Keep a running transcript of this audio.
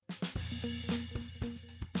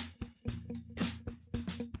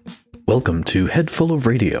Welcome to Head Full of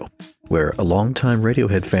Radio, where a longtime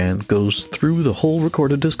Radiohead fan goes through the whole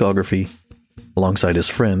recorded discography alongside his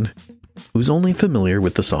friend, who's only familiar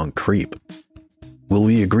with the song Creep. Will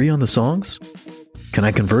we agree on the songs? Can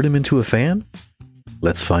I convert him into a fan?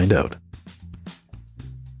 Let's find out.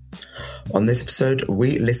 On this episode,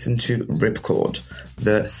 we listen to Ripcord,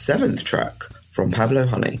 the 7th track from Pablo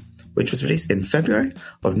Honey, which was released in February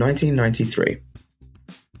of 1993.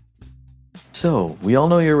 So, we all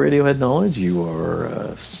know your Radiohead knowledge. You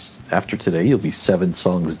are, after today, you'll be 7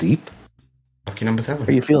 songs deep. Lucky number 7. How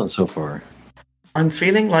are you feeling so far? I'm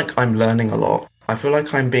feeling like I'm learning a lot. I feel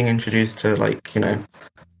like I'm being introduced to,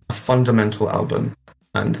 a fundamental album,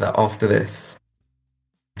 and that after this,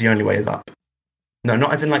 the only way is up. No,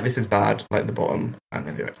 not as in, this is bad, like the bottom, and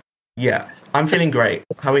then do it. Yeah, I'm feeling great.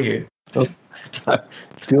 How are you? Oh,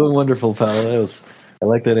 doing wonderful, pal. I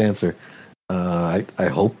like that answer. I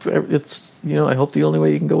hope it's, I hope the only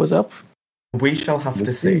way you can go is up. We shall have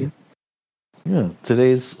to see. Yeah,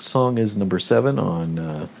 today's song is number 7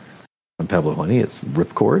 on Pablo Honey. It's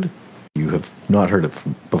Ripcord. You have not heard it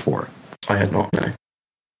before. I had not, no. All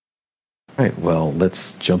right, well,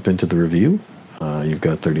 let's jump into the review. You've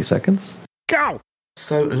got 30 seconds. Go!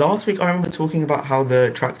 So last week I remember talking about how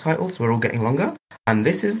the track titles were all getting longer, and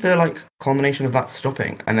this is the culmination of that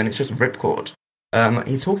stopping, and then it's just Ripcord.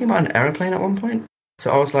 He's talking about an aeroplane at one point,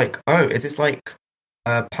 so I was like, oh, is this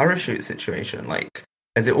a parachute situation?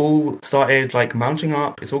 Has it all started mounting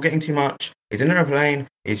up? It's all getting too much. He's in an aeroplane.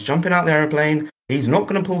 He's jumping out the aeroplane. He's not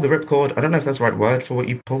going to pull the ripcord. I don't know if that's the right word for what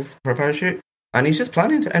you pull for a parachute. And he's just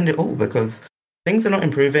planning to end it all because things are not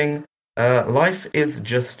improving. Life is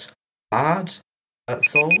just bad.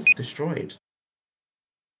 Soul destroyed.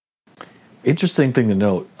 Interesting thing to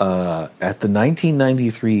note, at the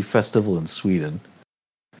 1993 festival in Sweden,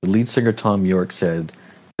 the lead singer Tom York said,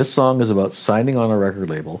 "This song is about signing on a record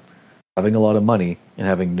label, having a lot of money, and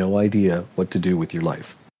having no idea what to do with your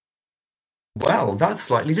life." Well, that's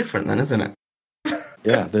slightly different then, isn't it?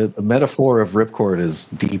 Yeah, the metaphor of Ripcord is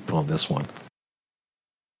deep on this one.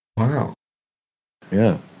 Wow.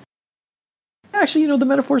 Yeah. Actually, the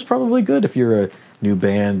metaphor is probably good if you're a new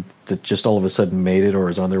band that just all of a sudden made it or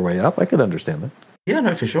is on their way up. I could understand that. Yeah,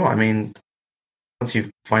 no, for sure. I mean, once you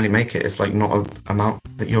finally make it, it's not an amount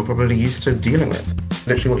that you're probably used to dealing with.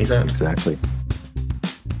 Literally what you said. Exactly.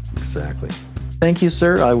 Thank you,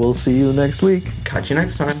 sir. I will see you next week. Catch you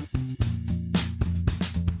next time.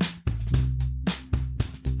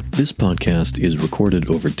 This podcast is recorded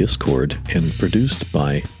over Discord and produced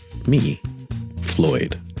by me,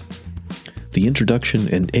 Floyd. The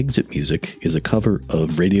introduction and exit music is a cover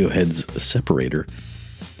of Radiohead's Separator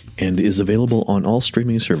and is available on all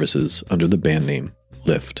streaming services under the band name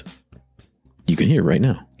Lift. You can hear it right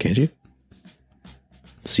now, can't you?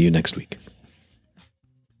 See you next week.